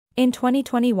In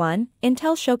 2021,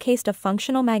 Intel showcased a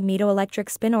functional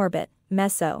Magneto-Electric Spin-Orbit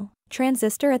 (MESO)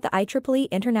 transistor at the IEEE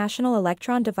International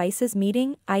Electron Devices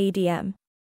Meeting (IEDM).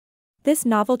 This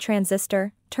novel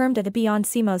transistor, termed a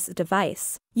beyond-CMOS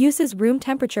device, uses room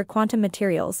temperature quantum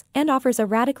materials and offers a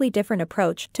radically different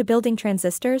approach to building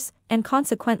transistors and,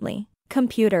 consequently,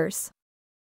 computers.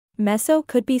 MESO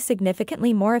could be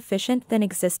significantly more efficient than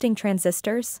existing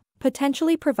transistors,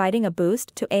 potentially providing a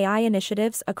boost to AI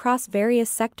initiatives across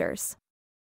various sectors.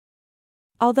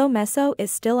 Although MESO is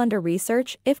still under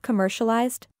research, if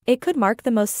commercialized, it could mark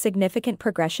the most significant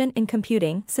progression in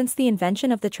computing since the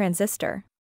invention of the transistor.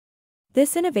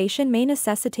 This innovation may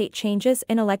necessitate changes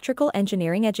in electrical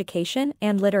engineering education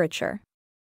and literature.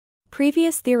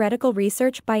 Previous theoretical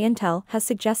research by Intel has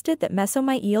suggested that MESO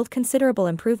might yield considerable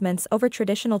improvements over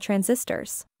traditional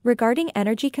transistors regarding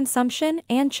energy consumption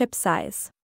and chip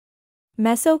size.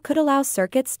 MESO could allow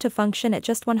circuits to function at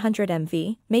just 100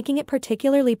 MV, making it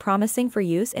particularly promising for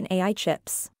use in AI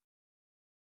chips.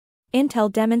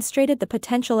 Intel demonstrated the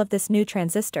potential of this new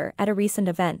transistor at a recent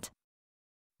event.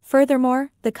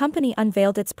 Furthermore, the company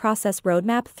unveiled its process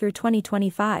roadmap through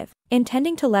 2025,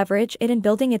 intending to leverage it in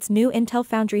building its new Intel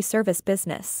Foundry Service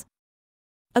business.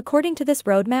 According to this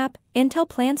roadmap, Intel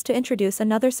plans to introduce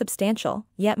another substantial,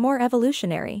 yet more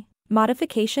evolutionary,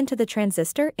 modification to the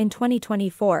transistor in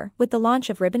 2024 with the launch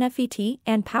of Ribbon FET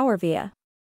and PowerVia.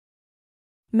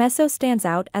 MESO stands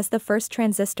out as the first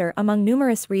transistor among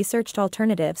numerous researched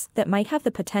alternatives that might have the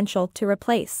potential to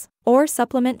replace or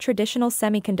supplement traditional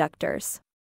semiconductors.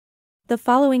 The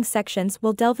following sections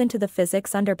will delve into the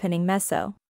physics underpinning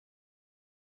MESO.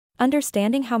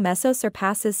 Understanding how MESO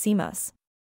surpasses CMOS.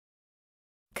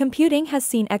 Computing has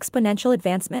seen exponential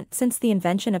advancement since the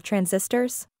invention of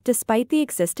transistors, despite the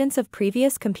existence of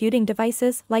previous computing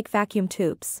devices like vacuum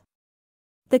tubes.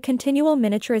 The continual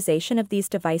miniaturization of these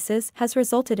devices has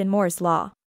resulted in Moore's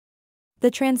law. The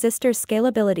transistor's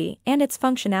scalability and its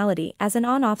functionality as an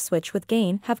on-off switch with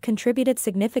gain have contributed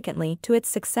significantly to its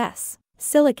success.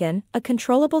 Silicon, a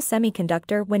controllable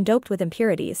semiconductor when doped with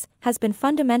impurities, has been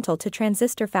fundamental to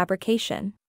transistor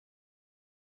fabrication.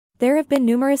 There have been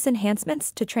numerous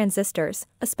enhancements to transistors,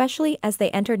 especially as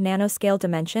they entered nanoscale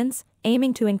dimensions,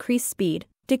 aiming to increase speed,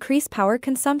 decrease power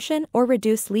consumption, or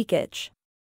reduce leakage.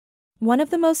 One of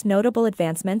the most notable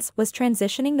advancements was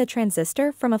transitioning the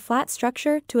transistor from a flat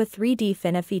structure to a 3D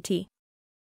FinFET.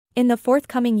 In the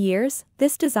forthcoming years,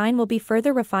 this design will be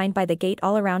further refined by the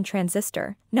gate-all-around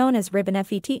transistor, known as Ribbon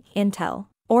FET, Intel,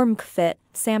 or MCFET,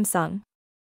 Samsung.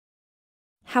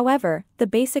 However, the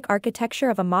basic architecture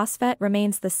of a MOSFET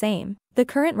remains the same. The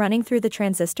current running through the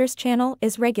transistor's channel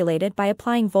is regulated by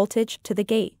applying voltage to the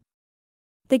gate.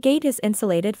 The gate is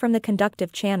insulated from the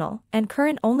conductive channel, and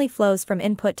current only flows from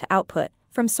input to output,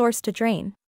 from source to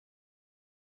drain.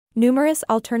 Numerous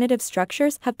alternative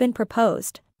structures have been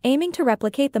proposed, aiming to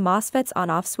replicate the MOSFET's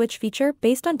on-off switch feature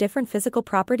based on different physical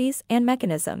properties and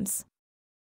mechanisms.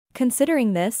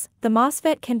 Considering this, the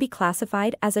MOSFET can be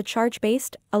classified as a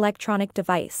charge-based, electronic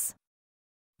device.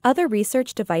 Other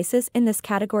research devices in this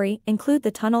category include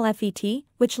the tunnel FET,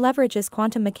 which leverages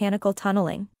quantum mechanical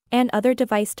tunneling, and other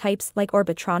device types like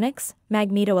orbitronics,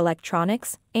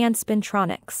 magnetoelectronics, and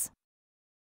spintronics.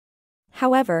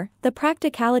 However, the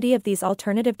practicality of these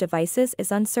alternative devices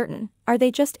is uncertain. Are they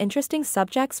just interesting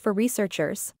subjects for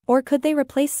researchers, or could they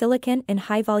replace silicon in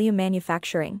high-volume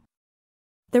manufacturing?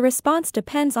 The response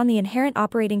depends on the inherent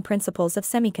operating principles of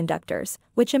semiconductors,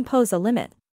 which impose a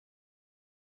limit.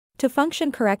 To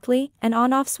function correctly, an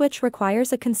on-off switch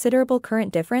requires a considerable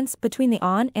current difference between the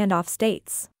on and off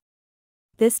states.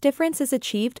 This difference is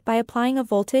achieved by applying a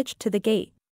voltage to the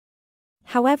gate.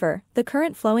 However, the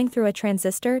current flowing through a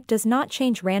transistor does not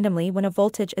change randomly when a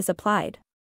voltage is applied.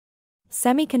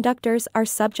 Semiconductors are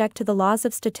subject to the laws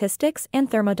of statistics and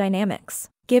thermodynamics.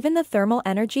 Given the thermal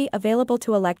energy available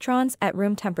to electrons at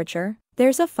room temperature,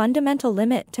 there's a fundamental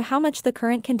limit to how much the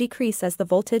current can decrease as the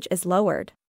voltage is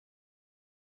lowered.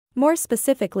 More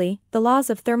specifically, the laws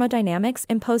of thermodynamics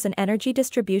impose an energy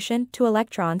distribution to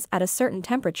electrons at a certain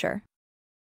temperature.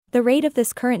 The rate of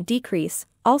this current decrease,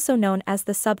 also known as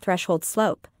the subthreshold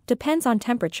slope, depends on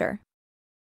temperature.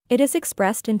 It is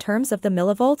expressed in terms of the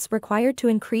millivolts required to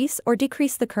increase or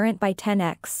decrease the current by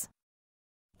 10x.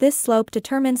 This slope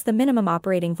determines the minimum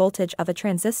operating voltage of a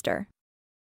transistor.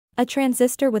 A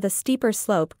transistor with a steeper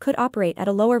slope could operate at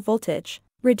a lower voltage,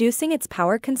 reducing its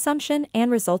power consumption and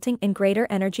resulting in greater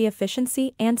energy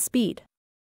efficiency and speed.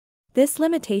 This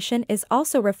limitation is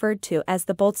also referred to as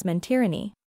the Boltzmann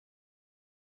tyranny.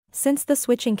 Since the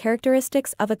switching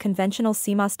characteristics of a conventional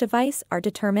CMOS device are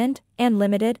determined and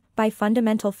limited by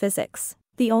fundamental physics,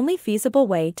 The only feasible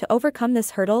way to overcome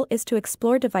this hurdle is to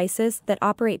explore devices that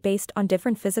operate based on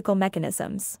different physical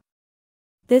mechanisms.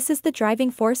 This is the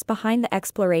driving force behind the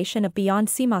exploration of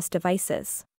beyond-CMOS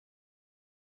devices.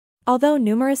 Although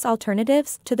numerous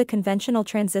alternatives to the conventional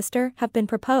transistor have been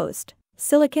proposed,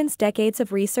 silicon's decades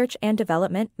of research and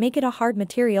development make it a hard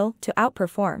material to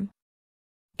outperform.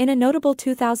 In a notable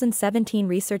 2017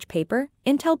 research paper,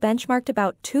 Intel benchmarked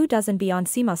about 24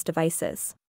 beyond-CMOS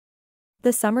devices.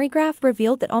 The summary graph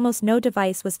revealed that almost no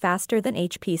device was faster than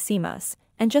HP CMOS,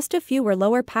 and just a few were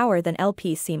lower power than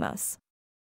LP CMOS.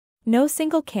 No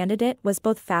single candidate was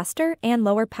both faster and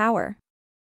lower power.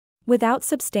 Without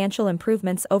substantial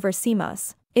improvements over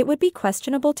CMOS, it would be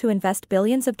questionable to invest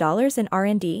billions of dollars in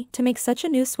R&D to make such a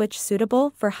new switch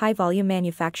suitable for high-volume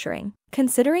manufacturing,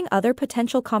 considering other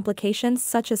potential complications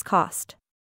such as cost.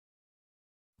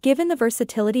 Given the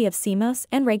versatility of CMOS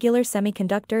and regular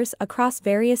semiconductors across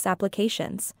various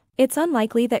applications, it's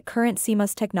unlikely that current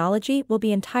CMOS technology will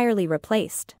be entirely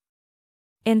replaced.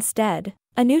 Instead,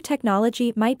 a new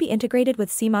technology might be integrated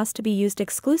with CMOS to be used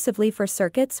exclusively for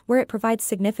circuits where it provides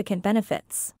significant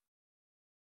benefits.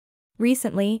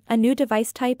 Recently, a new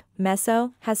device type,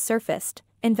 MESO, has surfaced,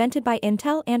 invented by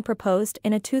Intel and proposed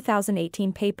in a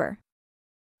 2018 paper.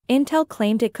 Intel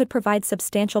claimed it could provide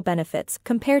substantial benefits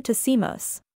compared to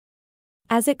CMOS.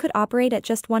 As it could operate at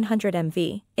just 100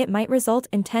 MV, it might result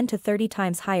in 10 to 30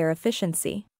 times higher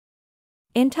efficiency.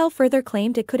 Intel further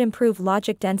claimed it could improve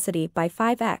logic density by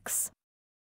 5x.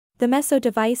 The MESO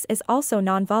device is also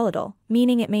non-volatile,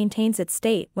 meaning it maintains its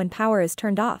state when power is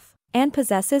turned off, and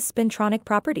possesses spintronic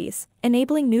properties,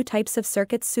 enabling new types of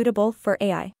circuits suitable for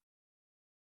AI.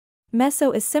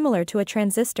 MESO is similar to a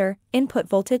transistor. Input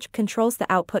voltage controls the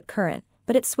output current,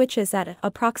 but it switches at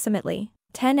approximately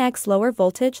 10x lower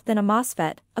voltage than a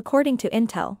MOSFET, according to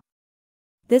Intel.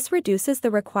 This reduces the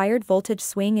required voltage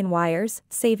swing in wires,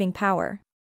 saving power.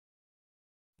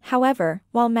 However,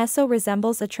 while MESO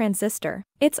resembles a transistor,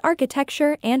 its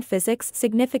architecture and physics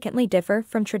significantly differ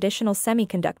from traditional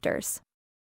semiconductors.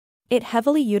 It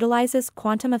heavily utilizes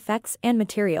quantum effects and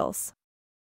materials.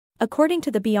 According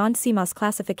to the beyond-CMOS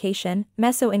classification,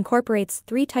 MESO incorporates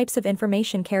three types of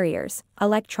information carriers: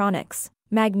 electronics,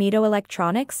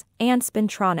 magneto-electronics, and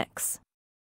spintronics.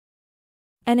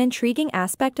 An intriguing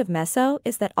aspect of MESO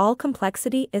is that all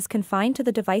complexity is confined to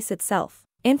the device itself.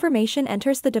 Information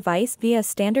enters the device via a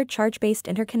standard charge-based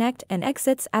interconnect and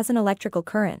exits as an electrical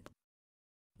current.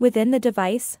 Within the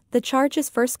device, the charge is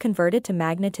first converted to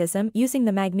magnetism using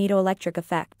the magneto-electric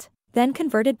effect, then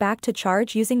converted back to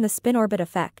charge using the spin-orbit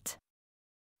effect.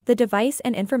 The device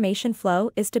and information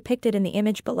flow is depicted in the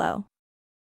image below.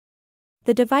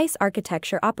 The device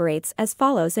architecture operates as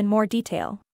follows in more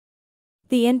detail.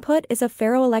 The input is a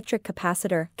ferroelectric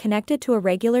capacitor connected to a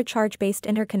regular charge-based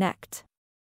interconnect.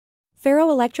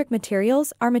 Ferroelectric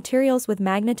materials are materials with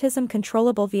magnetism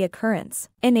controllable via currents,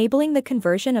 enabling the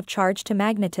conversion of charge to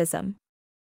magnetism.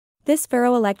 This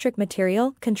ferroelectric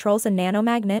material controls a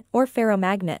nanomagnet or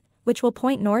ferromagnet, which will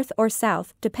point north or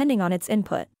south depending on its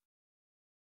input.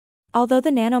 Although the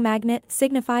nanomagnet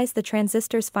signifies the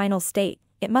transistor's final state,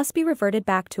 it must be reverted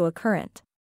back to a current.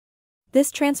 This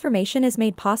transformation is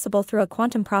made possible through a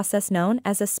quantum process known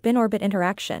as a spin-orbit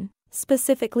interaction,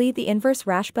 specifically the inverse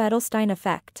Rashba-Edelstein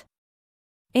effect.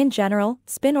 In general,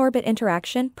 spin-orbit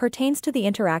interaction pertains to the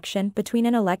interaction between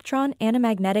an electron and a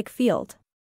magnetic field.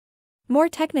 More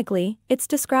technically, it's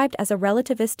described as a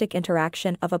relativistic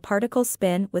interaction of a particle's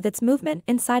spin with its movement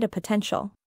inside a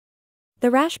potential. The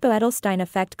Rashba-Edelstein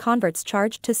effect converts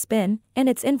charge to spin, and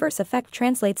its inverse effect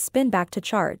translates spin back to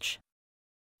charge.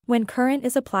 When current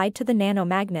is applied to the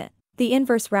nanomagnet, the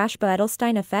inverse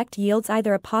Rashba-Edelstein effect yields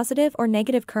either a positive or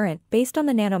negative current based on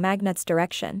the nanomagnet's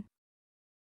direction.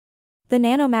 The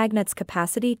nanomagnet's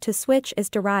capacity to switch is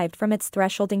derived from its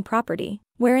thresholding property,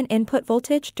 where an input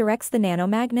voltage directs the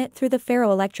nanomagnet through the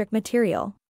ferroelectric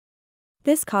material.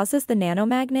 This causes the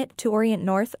nanomagnet to orient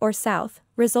north or south,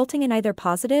 resulting in either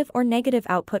positive or negative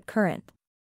output current.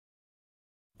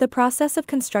 The process of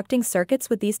constructing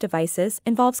circuits with these devices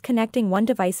involves connecting one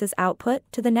device's output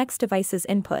to the next device's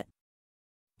input.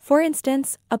 For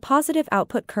instance, a positive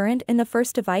output current in the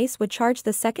first device would charge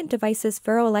the second device's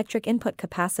ferroelectric input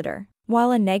capacitor,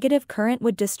 while a negative current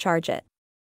would discharge it.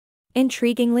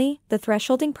 Intriguingly, the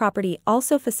thresholding property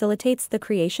also facilitates the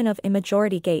creation of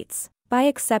immajority gates, by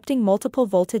accepting multiple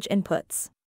voltage inputs.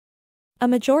 A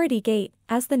majority gate,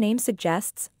 as the name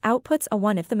suggests, outputs a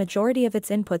 1 if the majority of its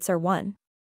inputs are 1.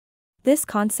 This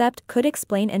concept could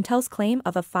explain Intel's claim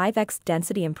of a 5x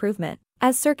density improvement,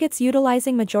 as circuits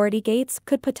utilizing majority gates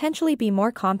could potentially be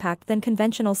more compact than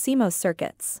conventional CMOS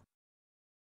circuits.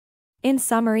 In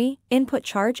summary, input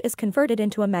charge is converted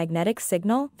into a magnetic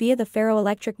signal via the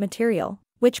ferroelectric material,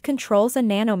 which controls a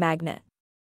nanomagnet.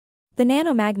 The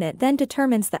nanomagnet then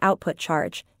determines the output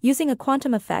charge, using a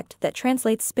quantum effect that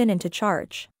translates spin into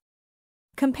charge.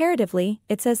 Comparatively,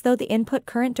 it's as though the input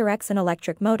current directs an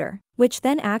electric motor, which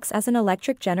then acts as an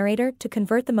electric generator to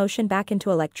convert the motion back into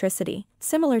electricity,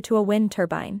 similar to a wind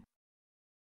turbine.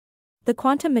 The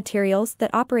quantum materials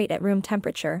that operate at room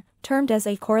temperature, termed as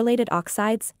correlated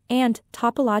oxides and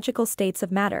topological states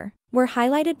of matter, were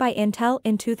highlighted by Intel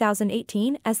in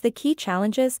 2018 as the key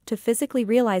challenges to physically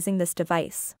realizing this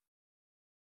device.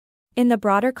 In the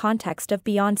broader context of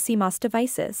beyond-CMOS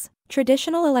devices,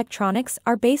 traditional electronics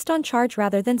are based on charge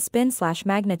rather than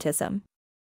spin/magnetism.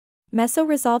 MESO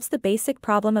resolves the basic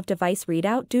problem of device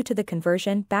readout due to the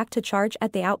conversion back to charge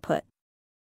at the output.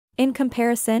 In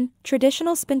comparison,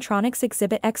 traditional spintronics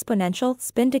exhibit exponential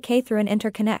spin decay through an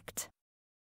interconnect.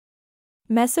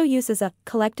 MESO uses a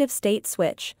collective state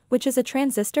switch, which is a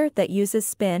transistor that uses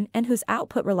spin and whose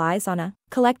output relies on a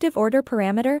collective order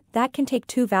parameter that can take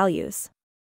two values.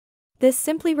 This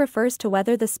simply refers to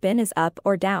whether the spin is up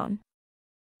or down.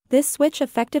 This switch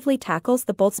effectively tackles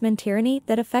the Boltzmann tyranny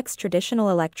that affects traditional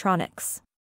electronics.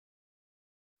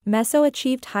 MESO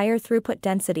achieved higher throughput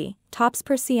density, TOPS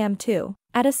per cm2,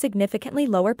 at a significantly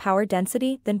lower power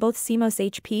density than both CMOS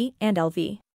HP and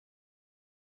LV.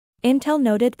 Intel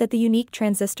noted that the unique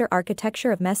transistor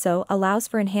architecture of MESO allows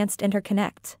for enhanced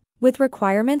interconnect, with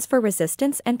requirements for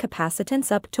resistance and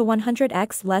capacitance up to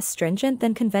 100x less stringent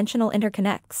than conventional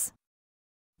interconnects.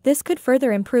 This could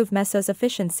further improve MESO's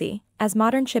efficiency, as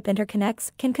modern chip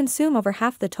interconnects can consume over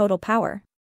half the total power.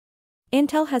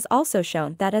 Intel has also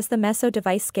shown that as the MESO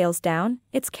device scales down,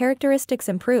 its characteristics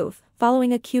improve,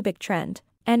 following a cubic trend,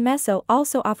 and MESO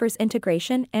also offers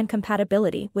integration and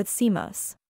compatibility with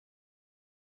CMOS.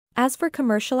 As for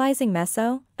commercializing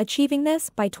MESO, achieving this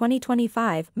by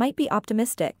 2025 might be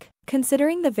optimistic,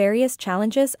 considering the various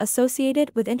challenges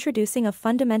associated with introducing a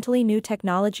fundamentally new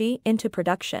technology into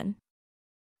production.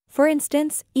 For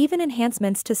instance, even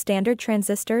enhancements to standard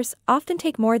transistors often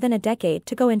take more than a decade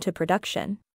to go into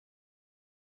production.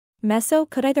 MESO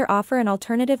could either offer an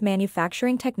alternative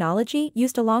manufacturing technology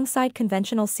used alongside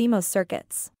conventional CMOS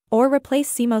circuits, or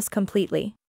replace CMOS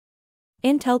completely.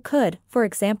 Intel could, for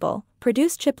example,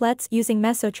 produce chiplets using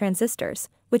MESO transistors,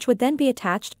 which would then be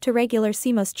attached to regular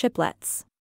CMOS chiplets.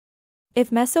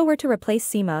 If MESO were to replace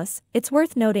CMOS, it's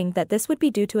worth noting that this would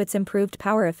be due to its improved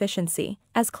power efficiency,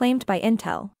 as claimed by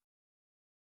Intel.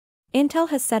 Intel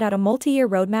has set out a multi-year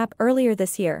roadmap earlier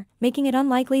this year, making it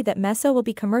unlikely that MESO will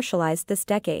be commercialized this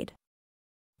decade.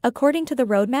 According to the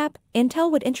roadmap,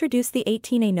 Intel would introduce the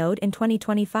 18A node in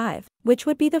 2025, which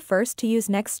would be the first to use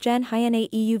next-gen high-NA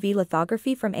EUV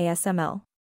lithography from ASML.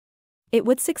 It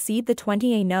would succeed the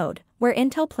 20A node, where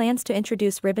Intel plans to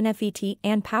introduce ribbon FET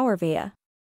and power via.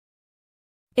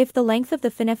 If the length of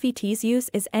the FinFET's use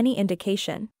is any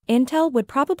indication, Intel would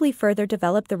probably further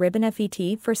develop the ribbon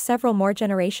FET for several more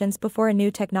generations before a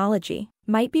new technology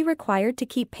might be required to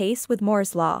keep pace with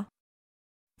Moore's law.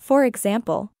 For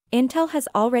example, Intel has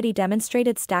already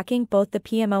demonstrated stacking both the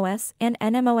PMOS and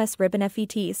NMOS ribbon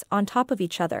FETs on top of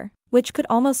each other, which could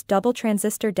almost double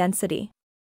transistor density.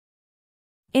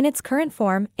 In its current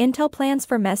form, Intel plans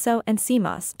for MESO and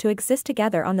CMOS to exist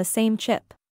together on the same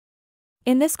chip.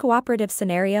 In this cooperative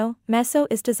scenario, MESO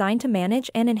is designed to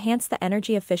manage and enhance the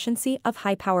energy efficiency of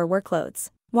high-power workloads,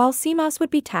 while CMOS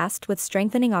would be tasked with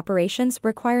strengthening operations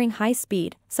requiring high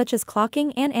speed, such as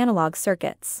clocking and analog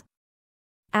circuits.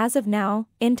 As of now,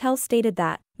 Intel stated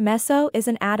that MESO is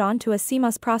an add-on to a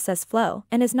CMOS process flow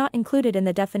and is not included in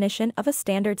the definition of a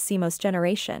standard CMOS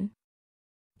generation.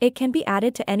 It can be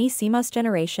added to any CMOS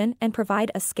generation and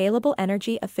provide a scalable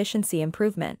energy efficiency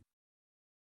improvement.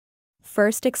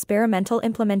 First experimental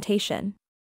implementation.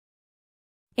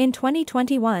 In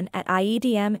 2021 at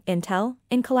IEDM, Intel,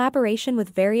 in collaboration with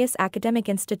various academic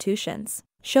institutions,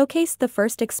 showcased the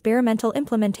first experimental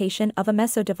implementation of a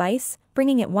MESO device,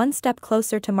 bringing it one step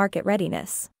closer to market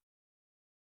readiness.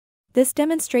 This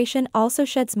demonstration also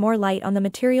sheds more light on the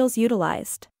materials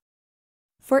utilized.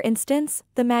 For instance,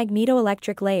 the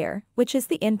Magneto-Electric layer, which is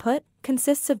the input,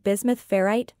 consists of bismuth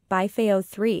ferrite,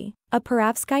 BiFeO3, a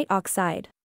perovskite oxide.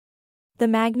 The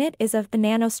magnet is a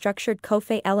nanostructured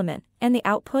cofe element, and the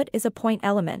output is a point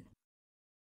element.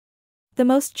 The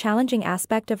most challenging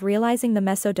aspect of realizing the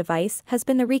MESO device has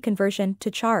been the reconversion to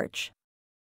charge.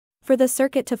 For the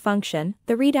circuit to function,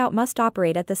 the readout must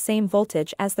operate at the same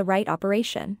voltage as the write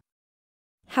operation.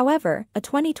 However, a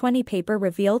 2020 paper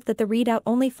revealed that the readout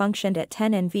only functioned at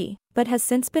 10 nV, but has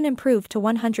since been improved to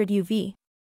 100 UV.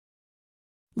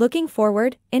 Looking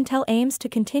forward, Intel aims to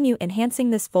continue enhancing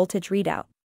this voltage readout.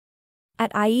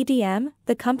 At IEDM,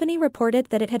 the company reported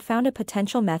that it had found a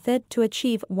potential method to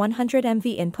achieve 100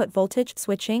 MV input voltage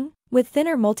switching, with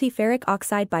thinner multiferric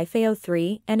oxide by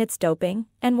FeO3 and its doping,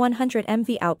 and 100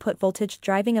 MV output voltage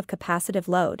driving of capacitive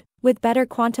load, with better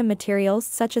quantum materials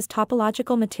such as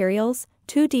topological materials,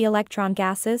 2D electron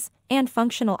gases, and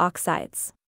functional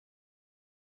oxides.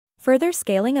 Further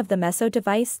scaling of the MESO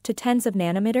device to tens of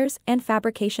nanometers and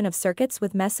fabrication of circuits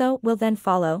with MESO will then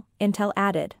follow, Intel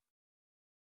added.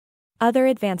 Other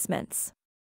advancements.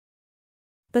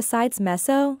 Besides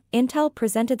MESO, Intel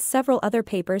presented several other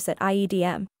papers at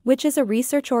IEDM, which is a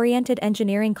research-oriented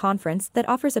engineering conference that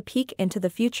offers a peek into the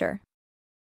future.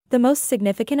 The most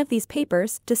significant of these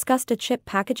papers discussed a chip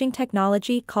packaging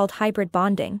technology called hybrid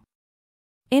bonding.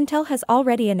 Intel has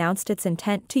already announced its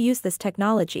intent to use this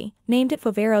technology, named it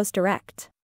Foveros Direct.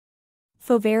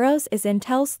 Foveros is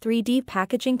Intel's 3D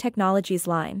packaging technologies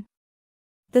line.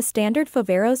 The standard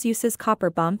Foveros uses copper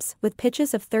bumps with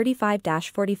pitches of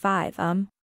 35-45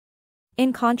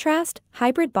 In contrast,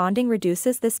 hybrid bonding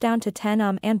reduces this down to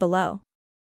 10 and below.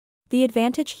 The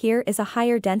advantage here is a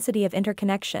higher density of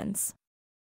interconnections.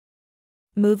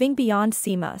 Moving beyond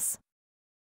CMOS.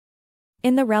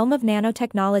 In the realm of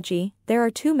nanotechnology, there are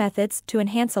two methods to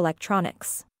enhance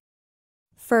electronics.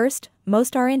 First,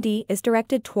 most R&D is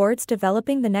directed towards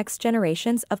developing the next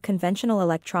generations of conventional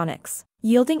electronics,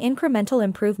 yielding incremental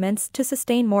improvements to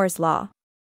sustain Moore's law.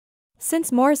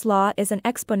 Since Moore's law is an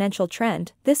exponential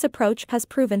trend, this approach has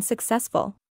proven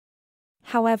successful.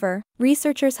 However,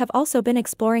 researchers have also been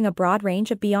exploring a broad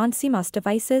range of beyond-CMOS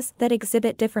devices that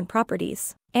exhibit different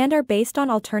properties and are based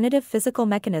on alternative physical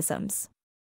mechanisms.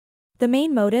 The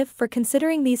main motive for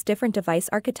considering these different device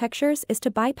architectures is to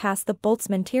bypass the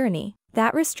Boltzmann tyranny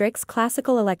that restricts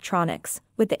classical electronics,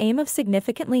 with the aim of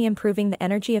significantly improving the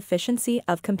energy efficiency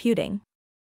of computing.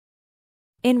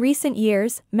 In recent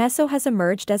years, MESO has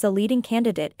emerged as a leading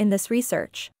candidate in this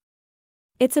research.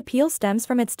 Its appeal stems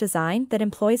from its design that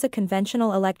employs a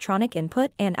conventional electronic input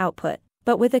and output,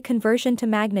 but with a conversion to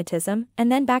magnetism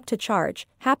and then back to charge,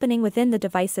 happening within the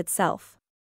device itself.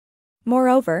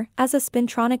 Moreover, as a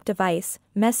spintronic device,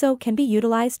 MESO can be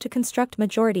utilized to construct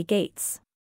majority gates.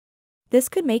 This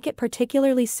could make it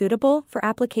particularly suitable for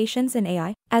applications in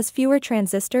AI, as fewer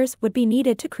transistors would be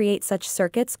needed to create such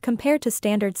circuits compared to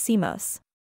standard CMOS.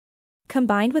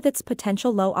 Combined with its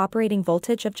potential low operating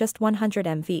voltage of just 100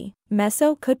 MV,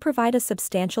 MESO could provide a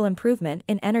substantial improvement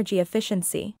in energy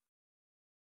efficiency.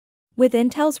 With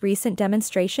Intel's recent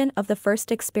demonstration of the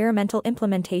first experimental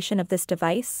implementation of this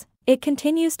device, it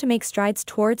continues to make strides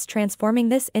towards transforming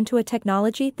this into a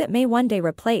technology that may one day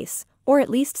replace, or at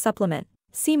least supplement,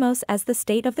 CMOS as the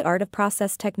state-of-the-art of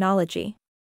process technology.